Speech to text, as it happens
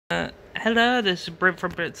Hello, this is Brent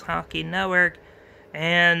from Brent's Hockey Network,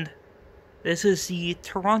 and this is the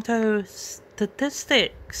Toronto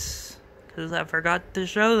statistics, because I forgot to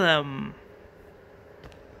show them.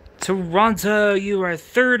 Toronto, you are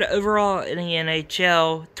third overall in the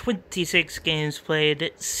NHL, 26 games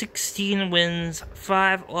played, 16 wins,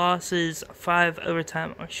 5 losses, 5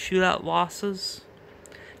 overtime or shootout losses,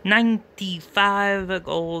 95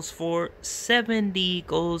 goals for, 70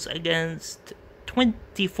 goals against,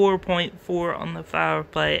 24.4 on the power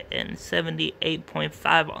play, and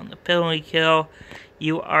 78.5 on the penalty kill.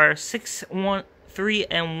 You are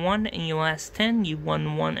 3-1 in your last 10. You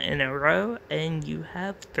won 1 in a row, and you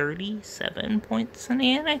have 37 points in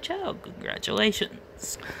the NHL.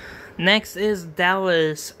 Congratulations. Next is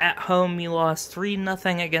Dallas. At home, you lost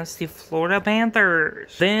 3-0 against the Florida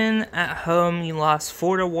Panthers. Then, at home, you lost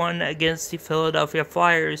 4-1 against the Philadelphia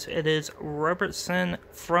Flyers. It is Robertson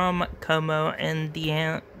from Como and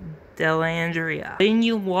Dellandrea. Then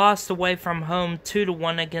you lost away from home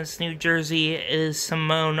 2-1 against New Jersey. It is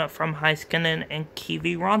Simone from Heiskanen and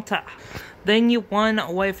Kiviranta. Then you won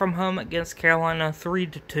away from home against Carolina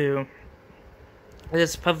 3-2. It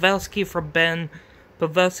is Pavelski from Ben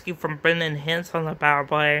and Hintz on the power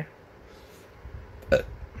play.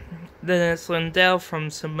 Then it's Lindell from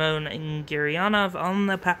Simone and Gurianov on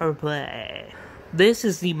the power play. This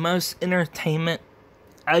is the most entertainment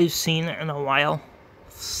I've seen in a while.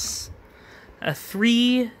 A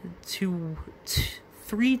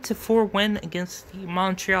 3-4 win against the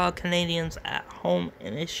Montreal Canadiens at home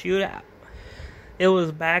in a shootout. It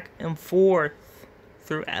was back and forth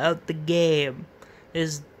throughout the game.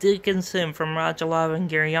 Is Dickinson from Radulov and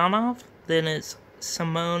Gurianov. Then it's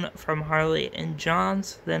Simone from Harley and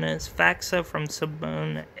Johns. Then it's Faksa from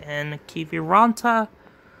Simone and Kiviranta.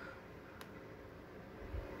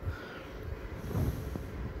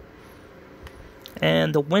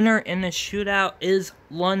 And the winner in the shootout is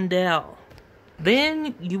Lundell.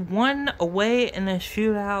 Then you won away in a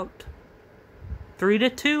shootout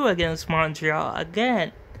 3-2 against Montreal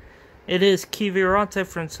again. It is Kiviranta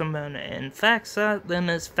from Simone and Faksa. Then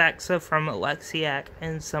it's Faksa from Alexiak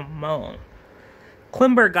and Simone.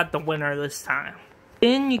 Klimberg got the winner this time.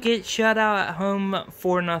 Then you get shut out at home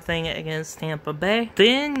 4-0 against Tampa Bay.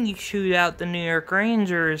 Then you shoot out the New York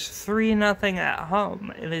Rangers 3-0 at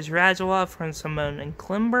home. It is Radulov from Simone and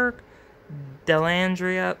Klimberg,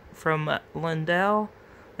 Dellandrea from Lundell,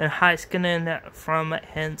 and Heiskanen from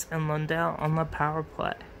Hintz and Lundell on the power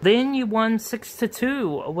play. Then you won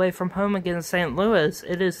 6-2 away from home against St. Louis.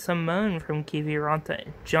 It is Simone from Kiviranta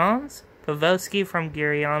and Johns, Pavelski from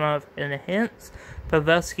Gurianov and Hintz,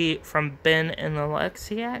 Pavelski from Ben and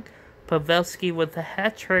Alexiak, Pavelski with a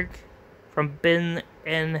hat-trick from Ben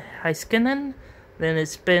and Heiskanen. Then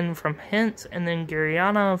it's Ben from Hintz, and then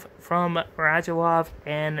Gurianov from Radulov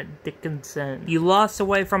and Dickinson. You lost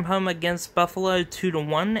away from home against Buffalo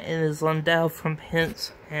 2-1. It is Lundell from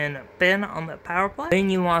Hintz and Ben on the power play.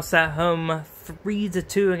 Then you lost at home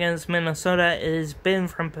 3-2 against Minnesota. It is Ben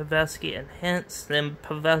from Pavelski and Hintz, then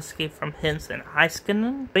Pavelski from Hintz and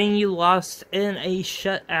Heiskanen. Then you lost in a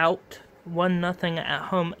shutout 1-0 at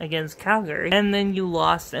home against Calgary. And then you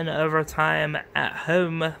lost in overtime at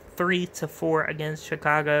home 3-4 against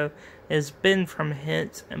Chicago. Is Ben from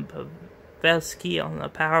Hintz and Pavelski on the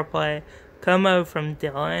power play, Como from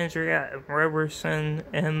Dellandrea and Robertson,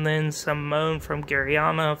 and then Simone from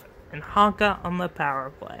Gurianov and Honka on the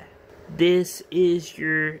power play. This is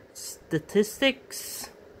your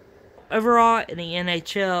statistics. Overall, in the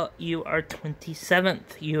NHL, you are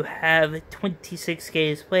 27th. You have 26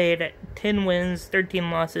 games played, 10 wins,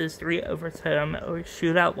 13 losses, 3 overtime or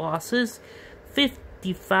shootout losses,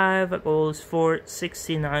 55 goals for,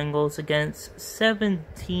 69 goals against,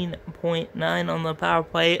 17.9 on the power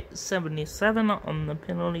play, 77 on the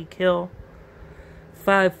penalty kill,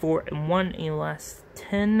 5-4-1 in your last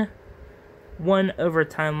 10, 1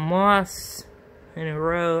 overtime loss in a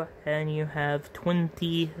row, and you have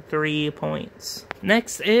 23 points.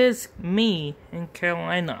 Next is me in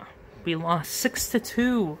Carolina. We lost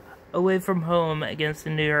 6-2 away from home against the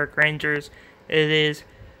New York Rangers. It is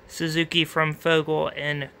Suzuki from Fogle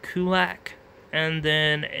and Kulak, and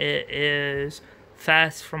then it is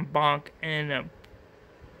Fast from Bonk and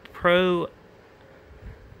Ponomarev.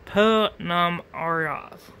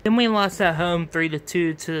 Then we lost at home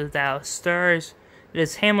 3-2 to the Dallas Stars. It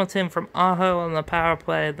is Hamilton from Aho on the power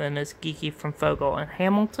play, then it's Geeky from Fogle and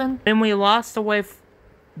Hamilton. Then we lost away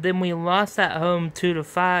Then we lost at home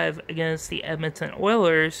 2-5 against the Edmonton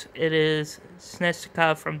Oilers. It is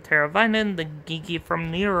Svechnikov from Teravainen, the Geeky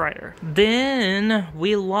from Niederreiter. Then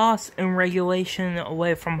we lost in regulation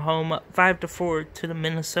away from home 5-4 to the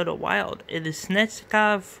Minnesota Wild. It is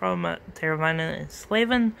Svechnikov from Teravainen and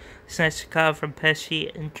Slavin, Svechnikov from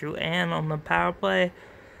Pesce and Drouin on the power play,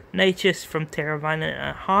 Necas from Teravainen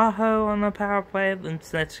and Aho on the power play, then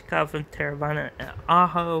Svechnikov from Teravainen and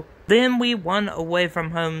Aho. Then we won away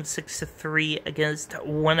from home 6-3 against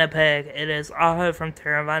Winnipeg. It is Aho from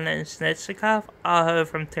Teravainen and Svechnikov, Aho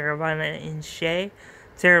from Teravainen and Shea,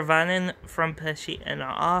 Teravainen from Pesce and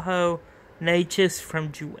Aho, Necas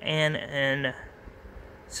from Drouin and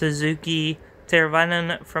Suzuki,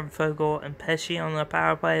 Teravainen from Foegele and Pesce on the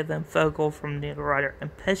power play, then Foegele from Niederreiter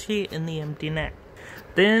and Pesce in the empty net.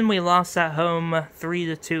 Then we lost at home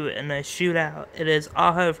 3-2 in a shootout. It is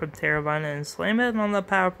Aho from Teravainen and Slavin on the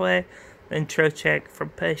power play, then Trocheck from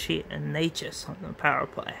Pesce and Necas on the power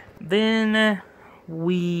play. Then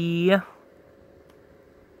we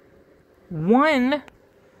won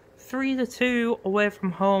 3-2 away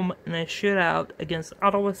from home in a shootout against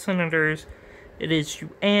Ottawa Senators. It is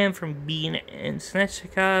Drouin from Bean and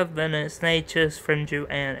Svechnikov, then it's Necas from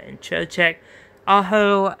Drouin and Trocheck.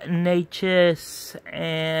 Aho, Necas,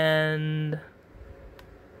 and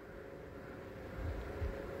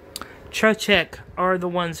Trocheck are the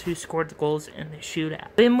ones who scored the goals in the shootout.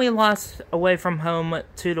 Then we lost away from home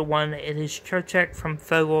 2-1. It is Trocheck from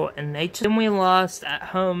Foegele and Necas. Then we lost at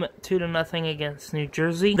home 2-0 against New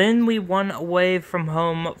Jersey. Then we won away from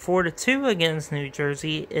home 4-2 against New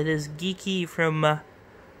Jersey. It is Geeky from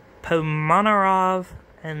Pomonarov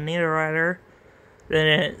and Niederreiter. Then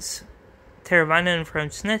it's Teravainen from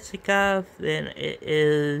Svechnikov, then it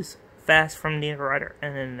is Fast from Niederreiter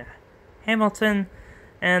and Hamilton,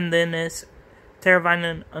 and then it's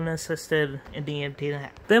Teravainen unassisted in the empty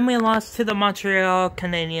net. Then we lost to the Montreal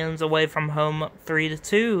Canadiens away from home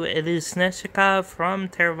 3-2. It is Svechnikov from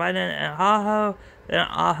Teravainen and Aho, then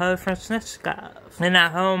Aho from Svechnikov. Then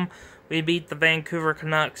at home, we beat the Vancouver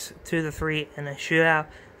Canucks 2-3 in a shootout.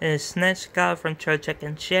 It is Svechnikov from Trocheck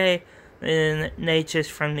and Shea, then Necas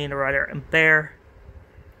from Niederreiter and Bear.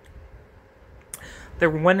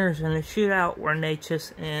 The winners in the shootout were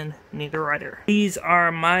Necas and Niederreiter. These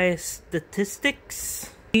are my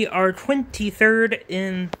statistics. We are 23rd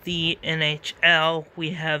in the NHL.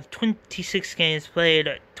 We have 26 games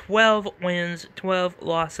played, 12 wins, 12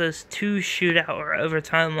 losses, 2 shootout or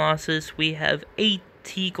overtime losses. We have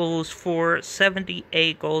 80 goals for,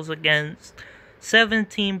 78 goals against,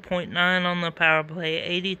 17.9 on the power play,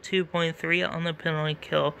 82.3 on the penalty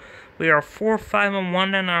kill. We are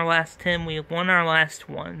 4-5-1 in our last 10. We won our last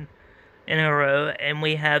one in a row, and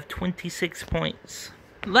we have 26 points.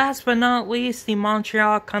 Last but not least, the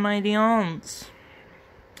Montreal Canadiens.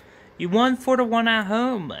 You won 4-1 at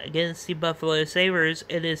home against the Buffalo Sabres.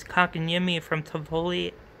 It is Kotkaniemi from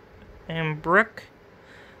Toffoli and Brook,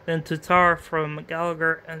 then Tatar from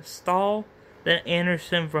Gallagher and Stahl, then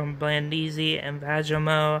Anderson from Blandisi and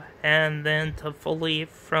Vajamo, and then Toffoli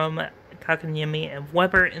from Kotkaniemi and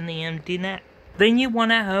Weber in the empty net. Then you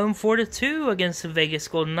won at home 4-2 against the Vegas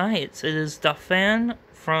Golden Knights. It is Dauphin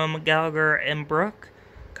from Gallagher and Brook,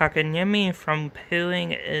 Kotkaniemi from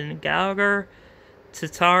Paling and Gallagher,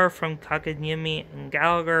 Tatar from Kotkaniemi and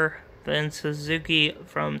Gallagher, then Suzuki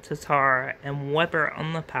from Tatar and Weber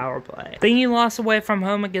on the power play. Then you lost away from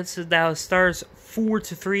home against the Dallas Stars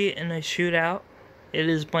 4-3 in a shootout. It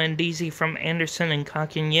is Blandisi from Anderson and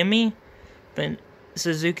Kotkaniemi, then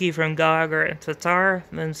Suzuki from Gallagher and Tatar,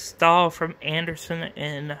 then Stahl from Anderson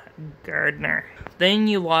and Gardner. Then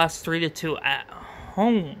you lost 3-2 at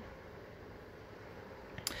home.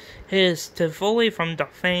 It is Toffoli from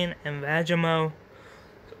Dauphin and Vajamo,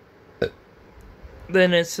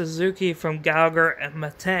 then it's Suzuki from Gallagher and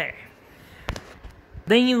Mate.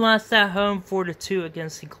 Then you lost at home 4-2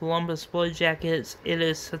 against the Columbus Blue Jackets. It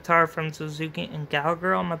is Tatar from Suzuki and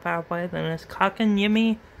Gallagher on the power play. Then it's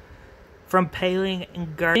Kotkaniemi from Paling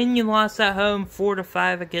and Gardner. Then you lost at home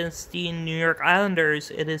 4-5 against the New York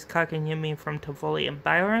Islanders. It is Kotkaniemi from Toffoli and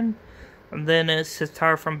Byron. And then it's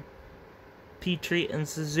Tatar from Petrie and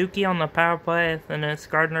Suzuki on the power play. Then it's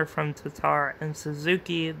Gardner from Tatar and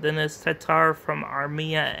Suzuki. Then it's Tatar from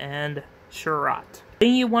Armia and Sherratt.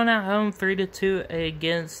 Then you won at home 3-2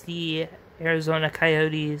 against the Arizona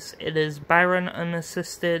Coyotes. It is Byron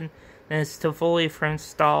unassisted. Then it's Toffoli from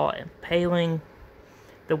Stahl and Paling.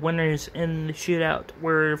 The winners in the shootout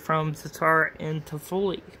were from Tatar and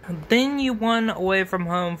Toffoli. Then you won away from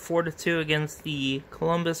home 4-2 against the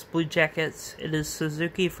Columbus Blue Jackets. It is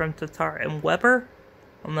Suzuki from Tatar and Weber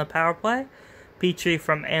on the power play. Petrie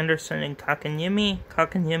from Anderson and Kotkaniemi.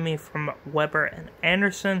 Kotkaniemi from Weber and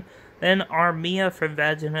Anderson. Then Armia for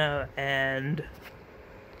Vagino and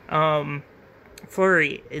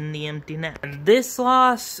Fleury in the empty net. And this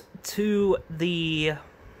loss to the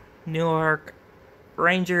New York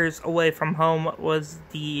Rangers away from home was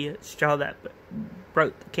the straw that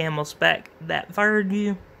broke the camel's back that fired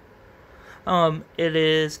you. It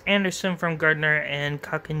is Anderson from Gardner and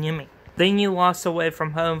Kotkaniemi. Then you lost away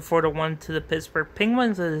from home 4-1 to the Pittsburgh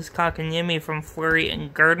Penguins. It is Kotkaniemi from Fleury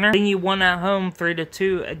and Gardner. Then you won at home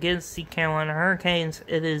 3-2 against the Carolina Hurricanes.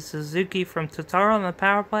 It is Suzuki from Tatar on the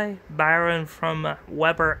power play, Byron from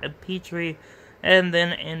Weber and Petrie, and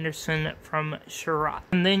then Anderson from Sherratt.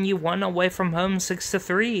 And then you won away from home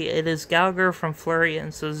 6-3. It is Gallagher from Fleury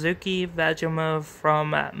and Suzuki, Vajimov from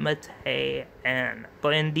Mate and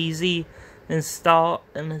Blandisi, and Stahl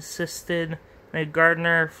and assisted. Then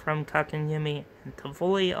Gardner from Kotkaniemi and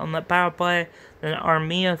Toffoli on the power play. Then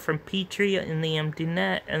Armia from Petrie in the empty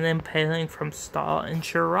net. And then Poehling from Stahl and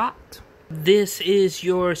Sherratt. This is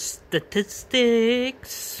your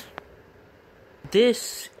statistics.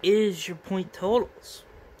 This is your point totals.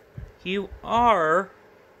 You are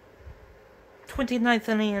 29th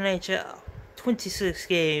in the NHL. 26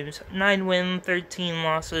 games, 9 wins, 13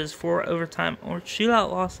 losses, 4 overtime or shootout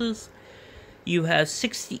losses. You have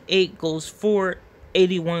 68 goals for,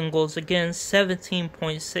 81 goals against,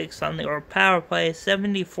 17.6 on your power play,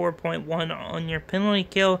 74.1 on your penalty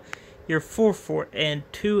kill. You're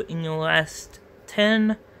 4-4-2 in your last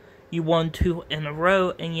 10. You won 2 in a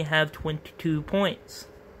row, and you have 22 points.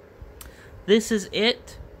 This is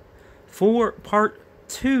it for part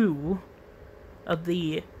 2 of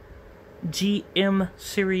the GM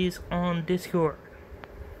series on Discord.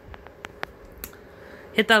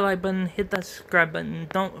 Hit that like button, hit that subscribe button,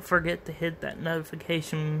 don't forget to hit that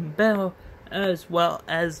notification bell, as well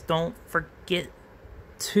as don't forget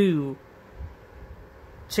to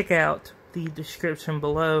check out the description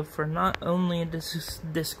below for not only this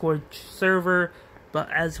Discord server,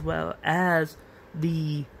 but as well as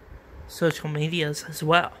the social medias as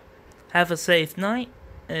well. Have a safe night,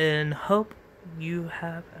 and hope you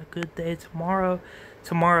have a good day tomorrow.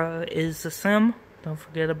 Tomorrow is the sim, don't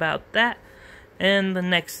forget about that. And the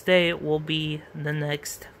next day will be the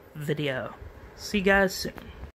next video. See you guys soon.